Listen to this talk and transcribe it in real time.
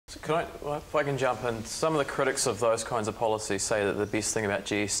if I can jump in, some of the critics of those kinds of policies say that the best thing about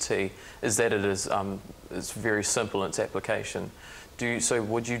GST is that it is it's very simple in its application. So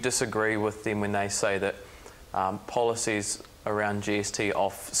would you disagree with them when they say that policies around GST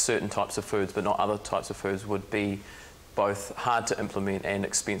off certain types of foods but not other types of foods would be both hard to implement and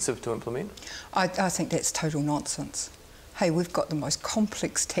expensive to implement? I think that's total nonsense. Hey, we've got the most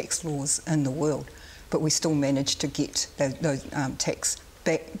complex tax laws in the world, but we still manage to get those tax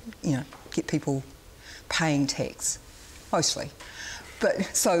back, get people paying tax, mostly.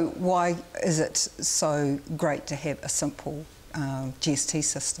 But so why is it so great to have a simple GST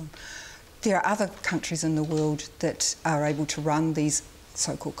system? There are other countries in the world that are able to run these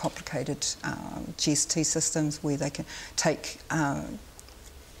so-called complicated GST systems where they can take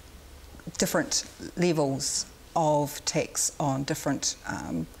different levels of tax on different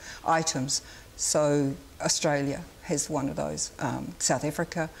items. So Australia has one of those, South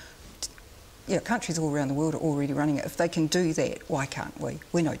Africa, countries all around the world are already running it. If they can do that, why can't we?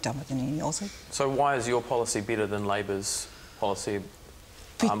 We're no dumber than any Aussie. So why is your policy better than Labor's policy?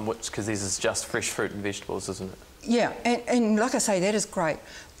 Because this is just fresh fruit and vegetables, isn't it? Yeah, and like I say, that is great,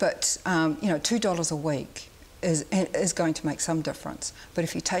 but $2 a week is going to make some difference. But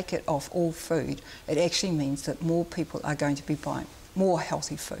if you take it off all food, it actually means that more people are going to be buying more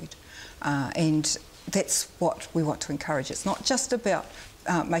healthy food, and that's what we want to encourage. It's not just about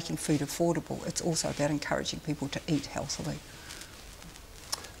making food affordable, it's also about encouraging people to eat healthily.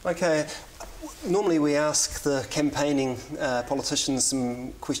 Okay, normally we ask the campaigning politicians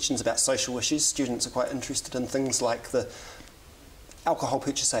some questions about social issues. Students are quite interested in things like the alcohol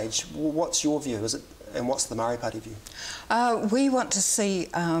purchase age. What's your view, and what's the Māori Party view? We want to see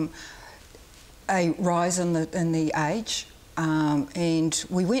a rise in the age. And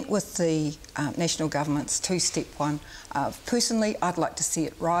we went with the national government's two-step one. Personally, I'd like to see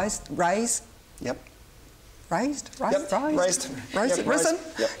it raise. Yep. Raised? Yep. Raised? Yep. Risen?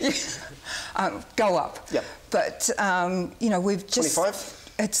 Yep. Go up. Yep. But, we've just... 25?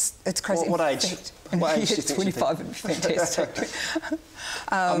 It's crazy. What age? What age do you think 25 would be fantastic.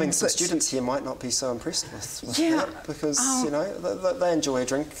 I mean, some students here might not be so impressed with that because, they enjoy a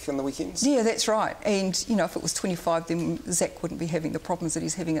drink on the weekends. Yeah, that's right. And, if it was 25, then Zach wouldn't be having the problems that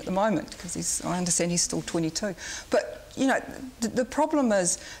he's having at the moment because I understand he's still 22. But, the problem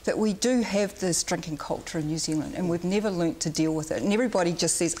is that we do have this drinking culture in New Zealand and we've never learnt to deal with it. And everybody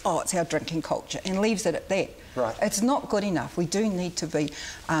just says, oh, it's our drinking culture and leaves it at that. Right. It's not good enough. We do need to be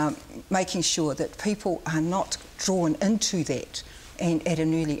making sure that people are not drawn into that and at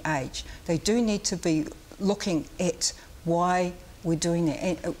an early age. They do need to be looking at why we're doing that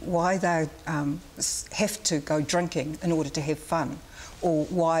and why they have to go drinking in order to have fun, or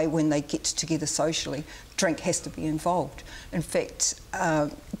why when they get together socially, drink has to be involved. In fact,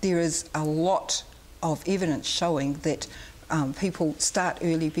 there is a lot of evidence showing that people start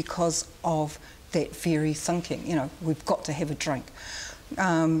early because of that very thinking, we've got to have a drink.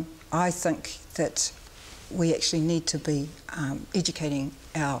 I think that we actually need to be educating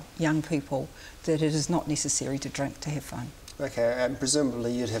our young people that it is not necessary to drink to have fun. Okay, and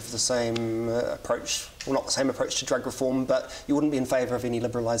presumably you'd have the same approach, well, not the same approach to drug reform, but you wouldn't be in favour of any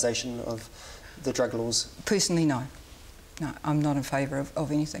liberalisation of the drug laws? Personally, no. No, I'm not in favour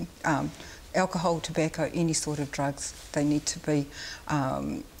of anything. Alcohol, tobacco, any sort of drugs, they need to be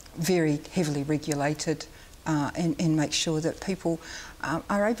very heavily regulated and make sure that people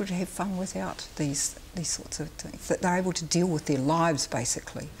are able to have fun without these sorts of things, that they're able to deal with their lives,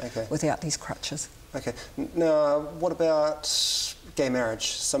 basically, without these crutches. Okay. Now, what about gay marriage?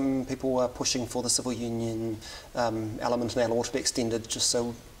 Some people are pushing for the civil union element and that law to be extended just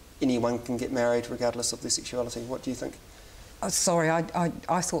so anyone can get married regardless of their sexuality. What do you think? Oh, sorry,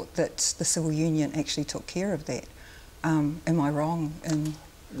 I thought that the civil union actually took care of that. Am I wrong?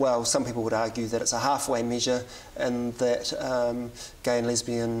 Well, some people would argue that it's a halfway measure and that gay and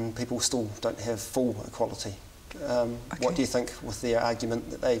lesbian people still don't have full equality. What do you think with their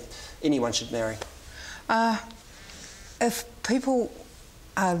argument that anyone should marry? If people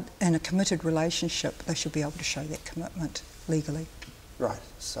are in a committed relationship, they should be able to show that commitment legally. Right,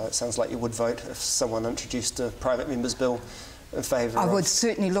 so it sounds like you would vote if someone introduced a private member's bill in favour of... I would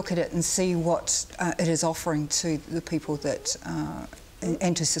certainly look at it and see what it is offering to the people that...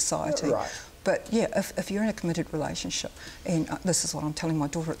 and to society. Right. But yeah, if you're in a committed relationship, and this is what I'm telling my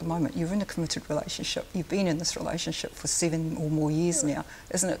daughter at the moment, you're in a committed relationship, you've been in this relationship for 7 or more years now,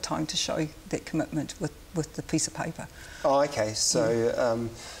 isn't it time to show that commitment with the piece of paper? Oh, okay, so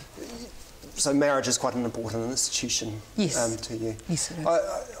so marriage is quite an important institution to you. Yes, it is.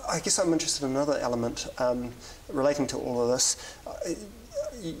 I guess I'm interested in another element relating to all of this.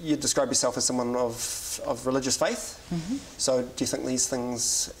 you describe yourself as someone of religious faith. Mm-hmm. So do you think these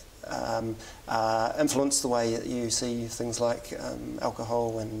things influence the way that you see things like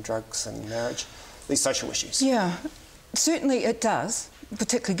alcohol and drugs and marriage, these social issues? Yeah, certainly it does,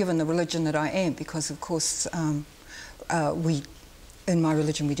 particularly given the religion that I am, because of course in my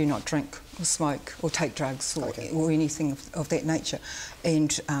religion we do not drink or smoke or take drugs or anything of that nature,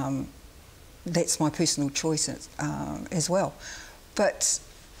 and that's my personal choice as well. But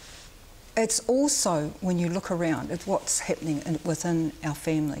it's also, when you look around at what's happening within our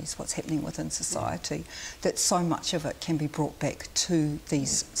families, what's happening within society, that so much of it can be brought back to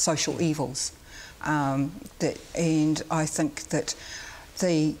these social evils. And I think that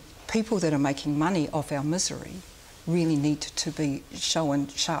the people that are making money off our misery really need to be shown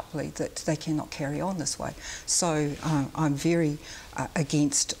sharply that they cannot carry on this way. So I'm very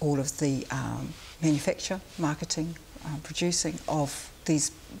against all of the manufacture, marketing, producing of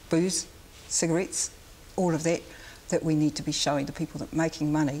these booze, cigarettes, all of that, that we need to be showing the people that are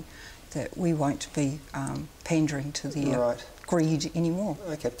making money that we won't be pandering to their greed anymore.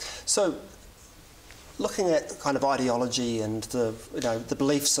 Okay, so looking at kind of ideology and the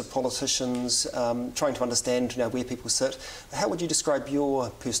beliefs of politicians, trying to understand where people sit, how would you describe your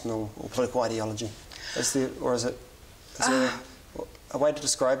personal or political ideology? Is there a way to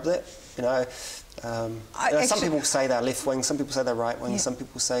describe that? Some people say they're left wing, some people say they're right wing, some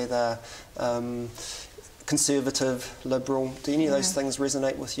people say they're conservative, liberal. Do any of those things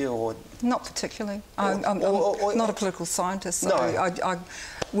resonate with you, or not particularly? I'm not a political scientist, so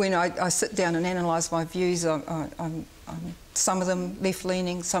when I sit down and analyse my views, I'm some of them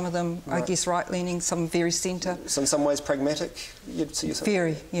left-leaning, some of them, I guess, right-leaning, some very centre. So in some ways pragmatic, you'd see yourself?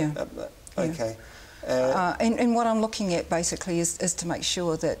 Very, yeah. Okay. And what I'm looking at basically is to make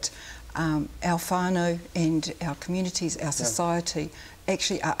sure that our whānau and our communities, our society,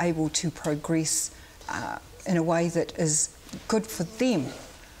 actually are able to progress in a way that is good for them.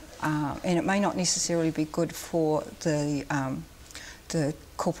 And it may not necessarily be good for the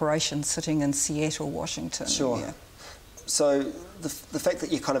corporation sitting in Seattle, Washington. Sure. Yeah. So the fact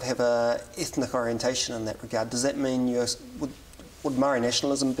that you kind of have a ethnic orientation in that regard, does that mean would Maori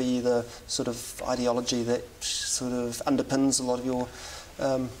nationalism be the sort of ideology that sort of underpins a lot of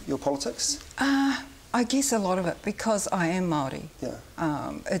your politics? I guess a lot of it, because I am Māori. Yeah.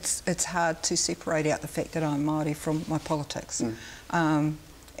 It's hard to separate out the fact that I'm Māori from my politics. But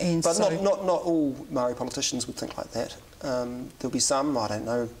not all Māori politicians would think like that. There'll be some, I don't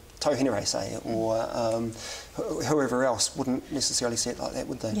know, Tauhenere say, or whoever else wouldn't necessarily see it like that,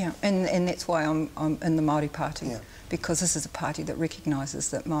 would they? Yeah, and that's why I'm in the Māori Party, because this is a party that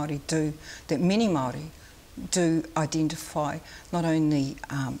recognises that that many Māori do identify not only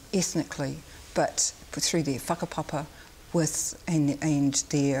ethnically, but through their whakapapa and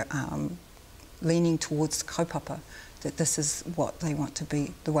their leaning towards kaupapa, that this is what they want to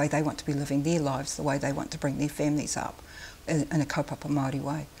be, the way they want to be living their lives, the way they want to bring their families up in a kaupapa Māori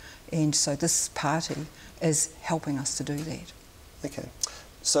way. And so this party is helping us to do that. Okay.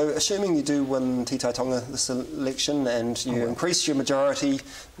 So assuming you do win Te Tai Tonga this election and you increase your majority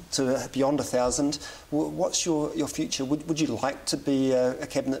to beyond 1,000, what's your future? Would you like to be a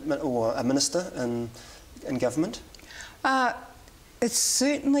cabinet or a minister in government? It's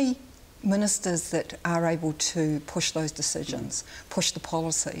certainly ministers that are able to push those decisions, push the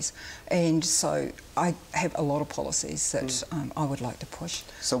policies, and so I have a lot of policies that I would like to push.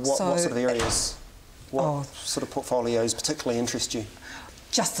 So what sort of areas, what sort of portfolios particularly interest you?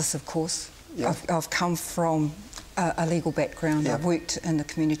 Justice, of course. Yeah. I've come from a legal background. I've worked in the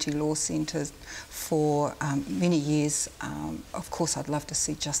community law centre for many years. Of course, I'd love to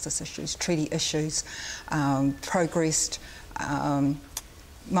see justice issues, treaty issues, progressed,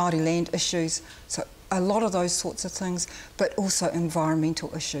 Māori land issues, so a lot of those sorts of things, but also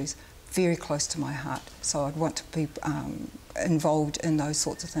environmental issues, very close to my heart. So I'd want to be involved in those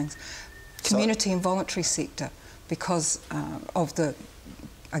sorts of things. Community and voluntary sector, because of the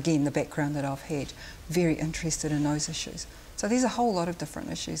background that I've had, very interested in those issues. So there's a whole lot of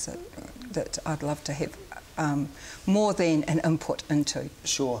different issues that I'd love to have more than an input into.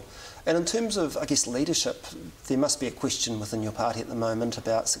 Sure. And in terms of, I guess, leadership, there must be a question within your party at the moment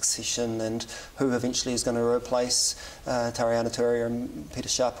about succession and who eventually is going to replace Tariana Turia and Peter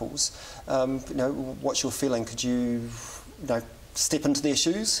Sharples. What's your feeling? Could you, step into their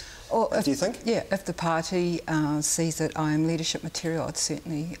shoes? Do you think? Yeah, if the party sees that I am leadership material, I'd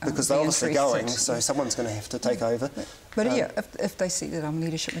certainly because they're obviously going, so someone's going to have to take over. But if they see that I'm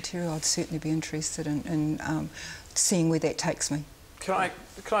leadership material, I'd certainly be interested in seeing where that takes me. Can I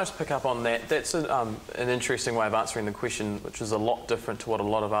just pick up on that? That's an interesting way of answering the question, which is a lot different to what a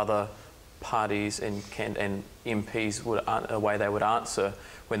lot of other parties and MPs would, a way they would answer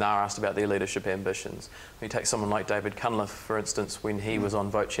when they are asked about their leadership ambitions. When you take someone like David Cunliffe, for instance, when he was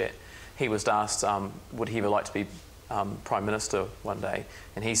on Vote Chat, he was asked would he ever like to be Prime Minister one day,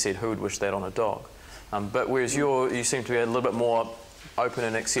 and he said who would wish that on a dog. But whereas you seem to be a little bit more open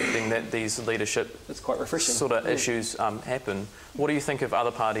and accepting that these leadership it's quite refreshing. Sort of issues happen. What do you think of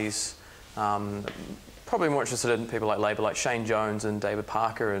other parties, probably more interested in people like Labour, like Shane Jones and David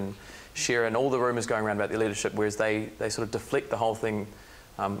Parker and Sharon, all the rumours going around about their leadership, whereas they sort of deflect the whole thing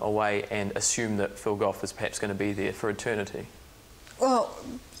away and assume that Phil Goff is perhaps going to be there for eternity? Well,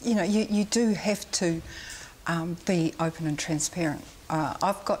 you know, you do have to be open and transparent.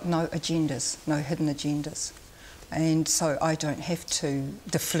 I've got no agendas, no hidden agendas, and so I don't have to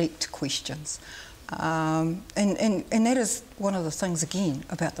deflect questions. And that is one of the things, again,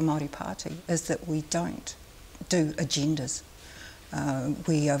 about the Māori Party, is that we don't do agendas.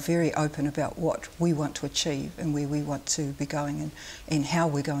 We are very open about what we want to achieve and where we want to be going and how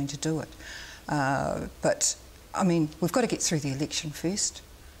we're going to do it. But, I mean, we've got to get through the election first.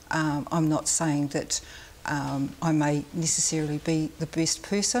 I'm not saying that I may necessarily be the best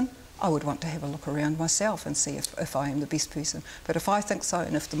person. I would want to have a look around myself and see if I am the best person. But if I think so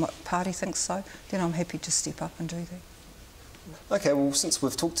and if the party thinks so, then I'm happy to step up and do that. Okay, well, since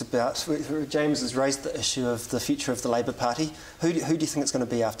we've talked about, James has raised the issue of the future of the Labour Party, who do you think it's going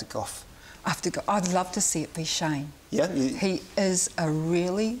to be after Goff? I'd love to see it be Shane. Yeah? He is a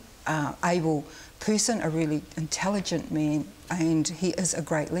really able person, a really intelligent man, and he is a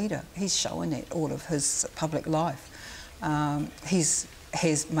great leader. He's shown that all of his public life. He's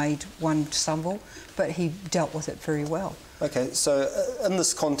made one stumble, but he dealt with it very well. Okay, so in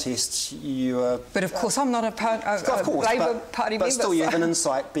this contest, you are... But of course, I'm not a Labour Party member. But still, you have an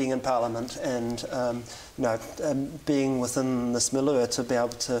insight being in Parliament and being within this milieu to be able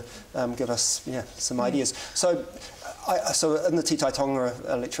to give us some ideas. So in the Te Tai Tonga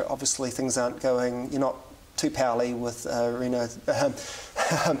electorate, obviously things aren't going... You're not too powerly with Reno.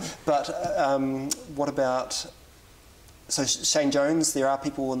 But what about... So Shane Jones, there are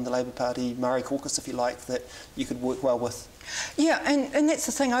people in the Labour Party, Māori caucus, if you like, that you could work well with. Yeah, and that's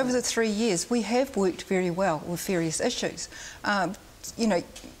the thing. Over the 3 years, we have worked very well with various issues. You know,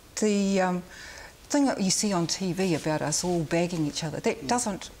 the thing that you see on TV about us all bagging each other, that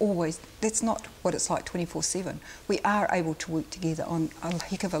doesn't always... That's not what it's like 24/7. We are able to work together on a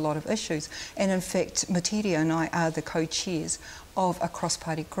heck of a lot of issues. And in fact, Materia and I are the co-chairs of a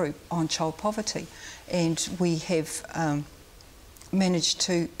cross-party group on child poverty. And we have managed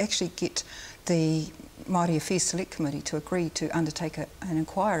to actually get the Māori Affairs Select Committee to agree to undertake an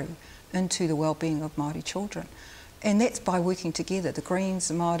inquiry into the well-being of Māori children. And that's by working together, the Greens,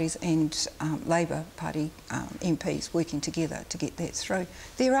 the Māoris and Labour Party MPs working together to get that through.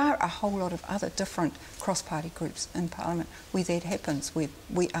 There are a whole lot of other different cross-party groups in Parliament where that happens, where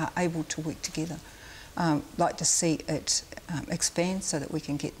we are able to work together. Like to see it expand so that we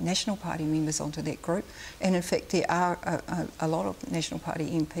can get National Party members onto that group. And in fact, there are a lot of National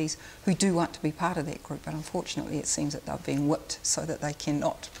Party MPs who do want to be part of that group, but unfortunately it seems that they're being whipped so that they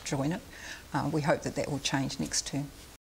cannot join it. We hope that that will change next term.